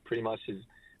pummeling, which is pretty much just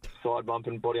side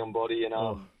bumping, body on body, and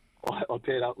I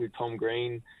paired up with Tom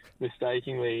Green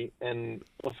mistakenly, and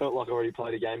I felt like I already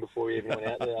played a game before we even went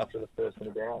out there after the first one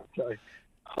about. So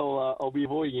I'll be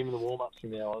avoiding him in the warm-ups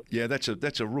from now on. Yeah, that's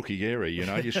a rookie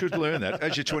area, You should learn that.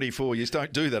 As you're 24, you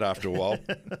don't do that after a while.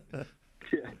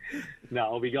 No,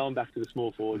 I'll be going back to the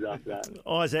small forwards after that.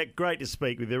 Isaac, great to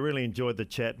speak with you. Really enjoyed the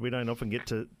chat. We don't often get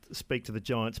to speak to the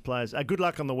Giants players. Good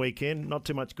luck on the weekend. Not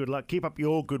too much good luck. Keep up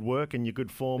your good work and your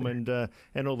good form, and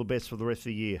all the best for the rest of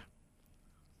the year.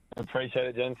 Appreciate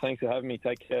it, Jen. Thanks for having me.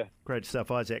 Take care. Great stuff,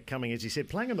 Isaac Cumming. As he said,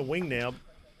 playing on the wing now,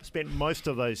 spent most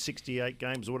of those 68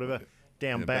 games or whatever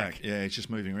down back. Yeah, he's just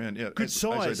moving around. Yeah, good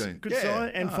size,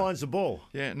 and finds the ball.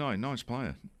 Yeah, nice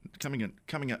player.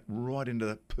 Coming up right into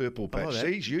the purple patch.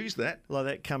 He's used that. Like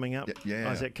that coming up. Yeah.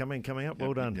 Isaac Cumming coming up.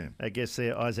 Well done. Yeah. I guess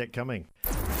there, Isaac Cumming.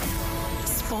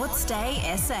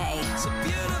 Sportsday SA. It's a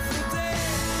beautiful day.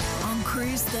 On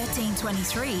Cruise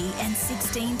 1323 and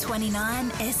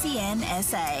 1629 SEN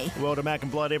SA. Well, to Malcolm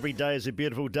Blight, every day is a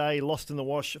beautiful day. Lost in the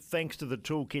wash thanks to the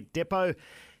Toolkit Depot.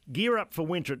 Gear up for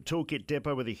winter at Toolkit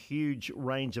Depot with a huge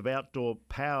range of outdoor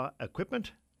power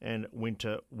equipment and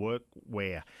winter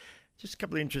workwear. Just a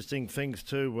couple of interesting things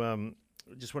too. I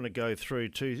just want to go through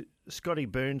to Scotty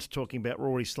Burns talking about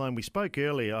Rory Sloane. We spoke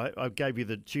earlier. I gave you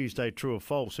the Tuesday true or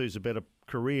false, who's a better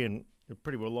Korean. A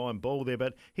pretty well-lined ball there,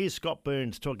 but here's Scott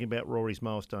Burns talking about Rory's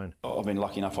milestone. I've been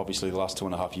lucky enough, obviously, the last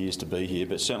 2.5 years to be here,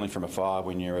 but certainly from afar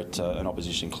when you're at an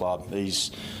opposition club,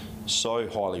 he's so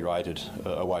highly rated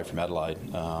away from Adelaide.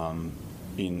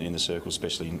 In the circle,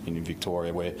 especially in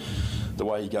Victoria, where the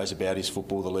way he goes about his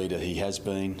football, the leader he has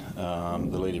been,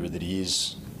 the leader that he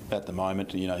is at the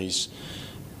moment. He's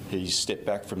stepped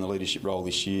back from the leadership role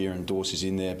this year, and Dorse is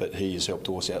in there, but he has helped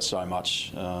Dorse out so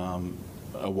much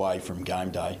away from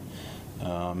game day.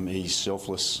 He's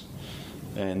selfless,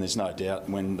 and there's no doubt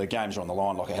when the games are on the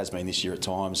line, like it has been this year at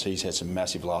times, he's had some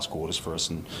massive last quarters for us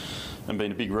and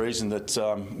been a big reason that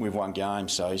we've won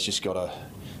games. So he's just got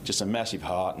a massive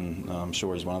heart, and I'm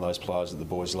sure he's one of those players that the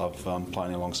boys love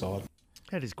playing alongside.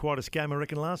 Had his quietest game, I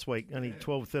reckon, last week. Only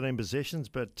 12, 13 possessions,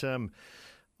 but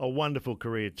A wonderful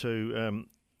career too.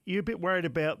 You a bit worried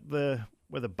about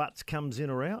whether Butts comes in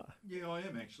or out? Yeah, I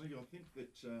am actually. I think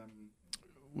that.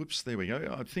 Whoops, there we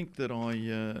go. I think that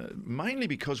mainly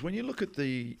because when you look at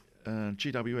the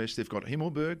GWS, they've got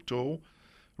Himmelberg, tall,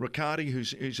 Riccardi,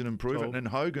 who's an improver, and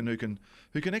Hogan, who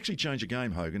can actually change a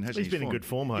game. Hogan he's been in good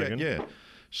form. Hogan, yeah.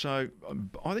 So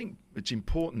I think it's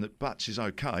important that Butts is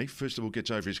okay. First of all,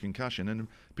 gets over his concussion, and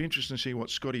it'd be interesting to see what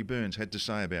Scotty Burns had to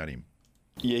say about him.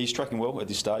 Yeah, he's tracking well at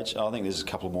this stage. I think there's a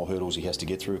couple more hurdles he has to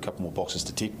get through, a couple more boxes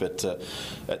to tick, but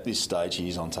at this stage he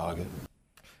is on target.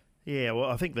 Yeah, well,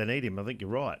 I think they need him. I think you're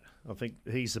right. I think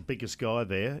he's the biggest guy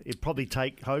there. It'd probably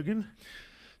take Hogan.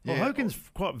 Well, Hogan's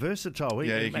quite versatile he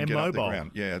can and get mobile. Up the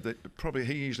ground. Yeah, probably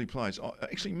he usually plays.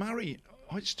 Actually, Murray,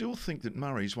 I still think that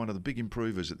Murray's one of the big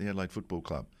improvers at the Adelaide Football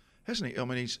Club. Hasn't he? I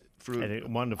mean, he's had a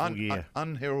wonderful year.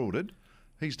 Unheralded.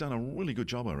 He's done a really good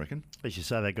job, I reckon. As you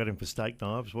say, they got him for steak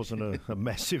knives. Wasn't a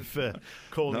massive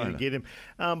call to get him.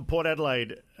 Port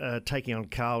Adelaide taking on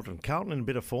Carlton. Carlton in a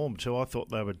bit of form too. I thought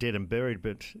they were dead and buried,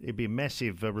 but it'd be a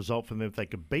massive result for them if they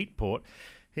could beat Port.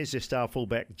 Here's their star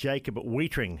fullback, Jacob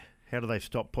Wheatring. How do they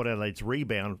stop Port Adelaide's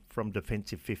rebound from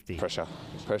defensive 50?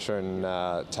 Pressure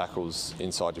and tackles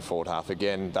inside your forward half.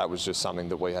 Again, that was just something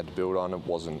that we had to build on. It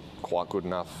wasn't quite good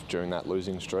enough during that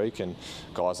losing streak, and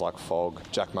guys like Fogg,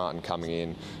 Jack Martin coming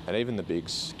in, and even the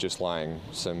bigs just laying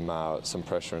some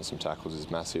pressure and some tackles is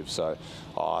massive. So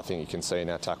I think you can see in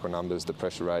our tackle numbers, the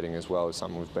pressure rating as well is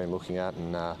something we've been looking at,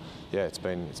 and it's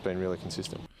been really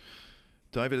consistent.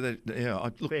 David,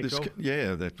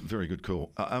 that's very good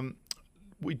call.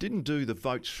 We didn't do the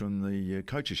votes from the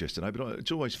coaches yesterday, but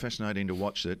it's always fascinating to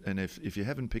watch it. And if you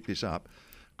haven't picked this up,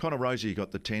 Connor Rozee got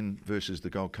the 10 versus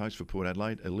the Gold Coast for Port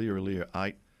Adelaide. Alir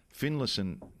 8.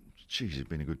 Finlayson, he's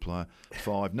been a good player,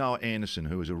 5. Noah Anderson,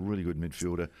 who was a really good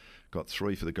midfielder, got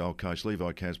 3 for the Gold Coast.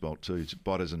 Levi Casbolt 2.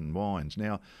 Botters and Wines.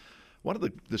 Now, one of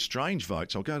the strange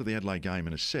votes, I'll go to the Adelaide game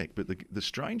in a sec, but the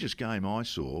strangest game I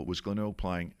saw was Glenelg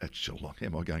playing at Geelong. How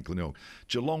am I going Glenelg?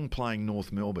 Geelong playing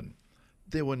North Melbourne.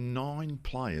 There were 9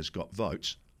 players got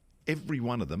votes, every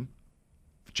one of them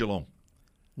for Geelong.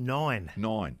 9?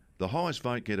 9. The highest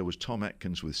vote getter was Tom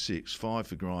Atkins with 6, 5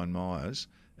 for Brian Myers,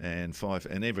 and 5,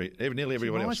 and nearly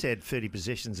everyone else. Myers had 30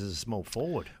 possessions as a small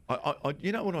forward.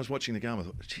 When I was watching the game, I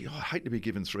thought, gee, I hate to be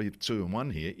given 3, 2 and 1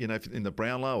 here. In the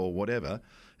Brownlow or whatever,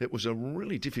 it was a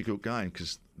really difficult game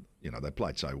because, they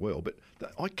played so well. But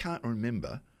I can't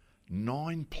remember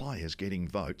 9 players getting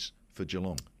votes for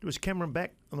Geelong. Was Cameron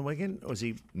back on the weekend, or was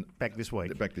he back this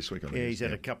week? Back this week, I think. Yeah, he's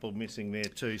had a couple missing there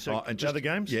too. So, the other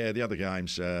games? Yeah, the other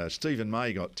games. Stephen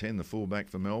May got 10, the fullback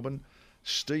for Melbourne.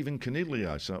 Stephen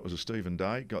Caniglio, so it was a Stephen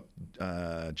Day, got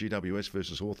GWS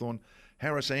versus Hawthorn.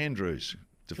 Harris Andrews,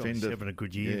 defender. Having a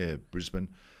good year. Yeah, Brisbane.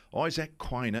 Isaac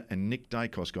Quainer and Nick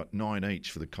Dacos got 9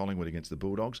 each for the Collingwood against the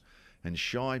Bulldogs. And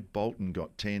Shai Bolton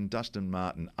got 10, Dustin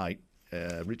Martin 8,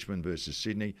 Richmond versus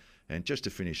Sydney. And just to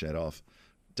finish that off,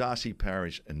 Darcy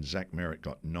Parish and Zach Merritt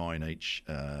got 9 each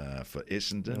for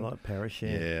Essendon. I like Parish,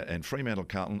 yeah. Yeah, and Fremantle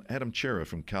Carlton, Adam Chera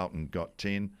from Carlton got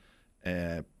 10,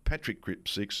 Patrick Cripp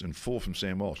 6, and 4 from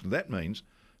Sam Walsh. And that means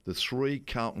the 3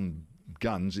 Carlton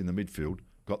guns in the midfield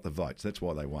got the votes. That's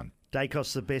why they won.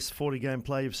 Dacos the best 40-game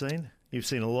play you've seen? You've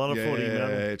seen a lot of 40 games. Yeah,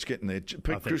 it's getting there.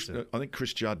 I think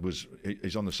Chris Judd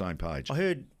he's on the same page. I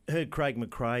heard Craig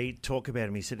McRae talk about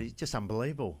him. He said he's just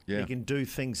unbelievable. Yeah. He can do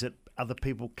things that other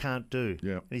people can't do.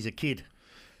 Yeah. And he's a kid.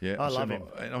 Yeah, I love him.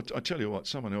 And I tell you what,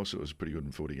 someone else that was pretty good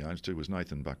in 40 games too was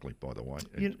Nathan Buckley, by the way.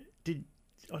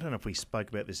 I don't know if we spoke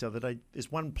about this the other day. There's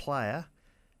one player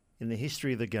in the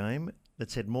history of the game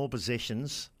that's had more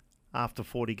possessions after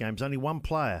 40 games. Only one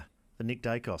player, the Nick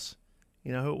Dacos.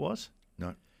 You know who it was?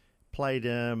 No. Played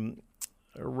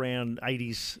around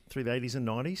 80s, through the 80s and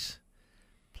 90s.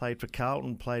 Played for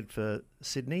Carlton, played for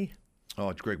Sydney. Oh,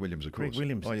 it's Greg Williams, of course. Greg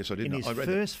Williams. Oh, yes, I did. In his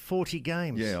first 40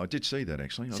 games. Yeah, I did see that,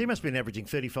 actually. So he must have been averaging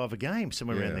 35 a game,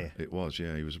 somewhere around there. It was,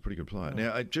 yeah. He was a pretty good player.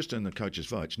 Now, just in the coaches'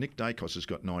 votes, Nick Dacos has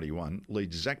got 91,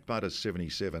 leads Zach Butters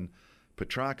 77,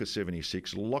 Petrarca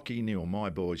 76, Lockie Neal, my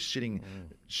boy, sitting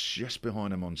just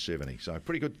behind him on 70. So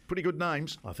pretty good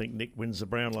names. I think Nick wins the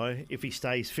Brownlow. If he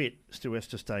stays fit, still has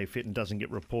to stay fit and doesn't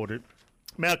get reported.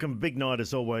 Malcolm, big night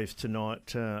as always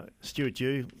tonight. Stuart,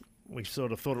 we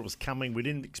sort of thought it was coming. We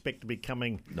didn't expect to be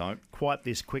coming quite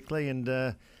this quickly. And,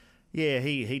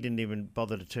 he didn't even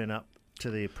bother to turn up to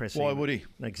the press. Why would he?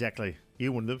 Exactly.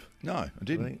 You wouldn't have. No, I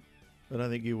didn't. I don't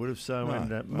think you would have. So,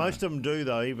 No. most of them do,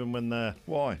 though, even when they're...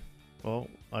 Why? Well,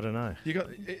 I don't know.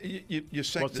 You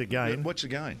sacked What's the gain? What's the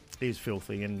gain? He's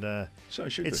filthy, and so it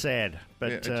should it's sad.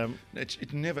 But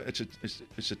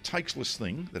it's a tasteless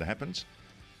thing that happens.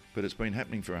 but it's been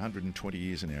happening for 120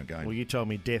 years in our game. Well, you told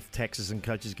me death, taxes and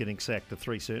coaches getting sacked are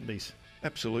three certainties.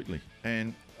 Absolutely.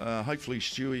 And hopefully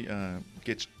Stewie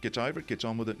gets over it, gets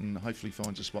on with it, and hopefully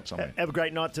finds a spot somewhere. Have a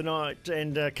great night tonight.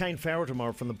 And Kane Farrell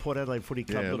tomorrow from the Port Adelaide Footy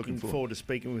Club. Yeah, looking forward to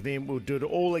speaking with him. We'll do it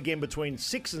all again between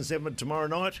 6 and 7 tomorrow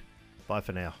night. Bye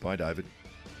for now. Bye, David.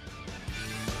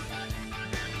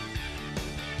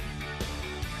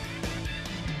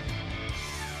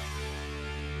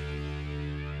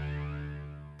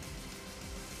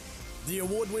 The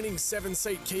award-winning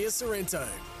 7-seat Kia Sorrento.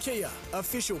 Kia,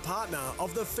 official partner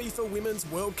of the FIFA Women's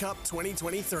World Cup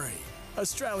 2023.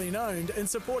 Australian owned and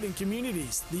supporting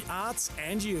communities, the arts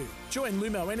and you. Join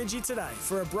Lumo Energy today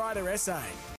for a brighter SA.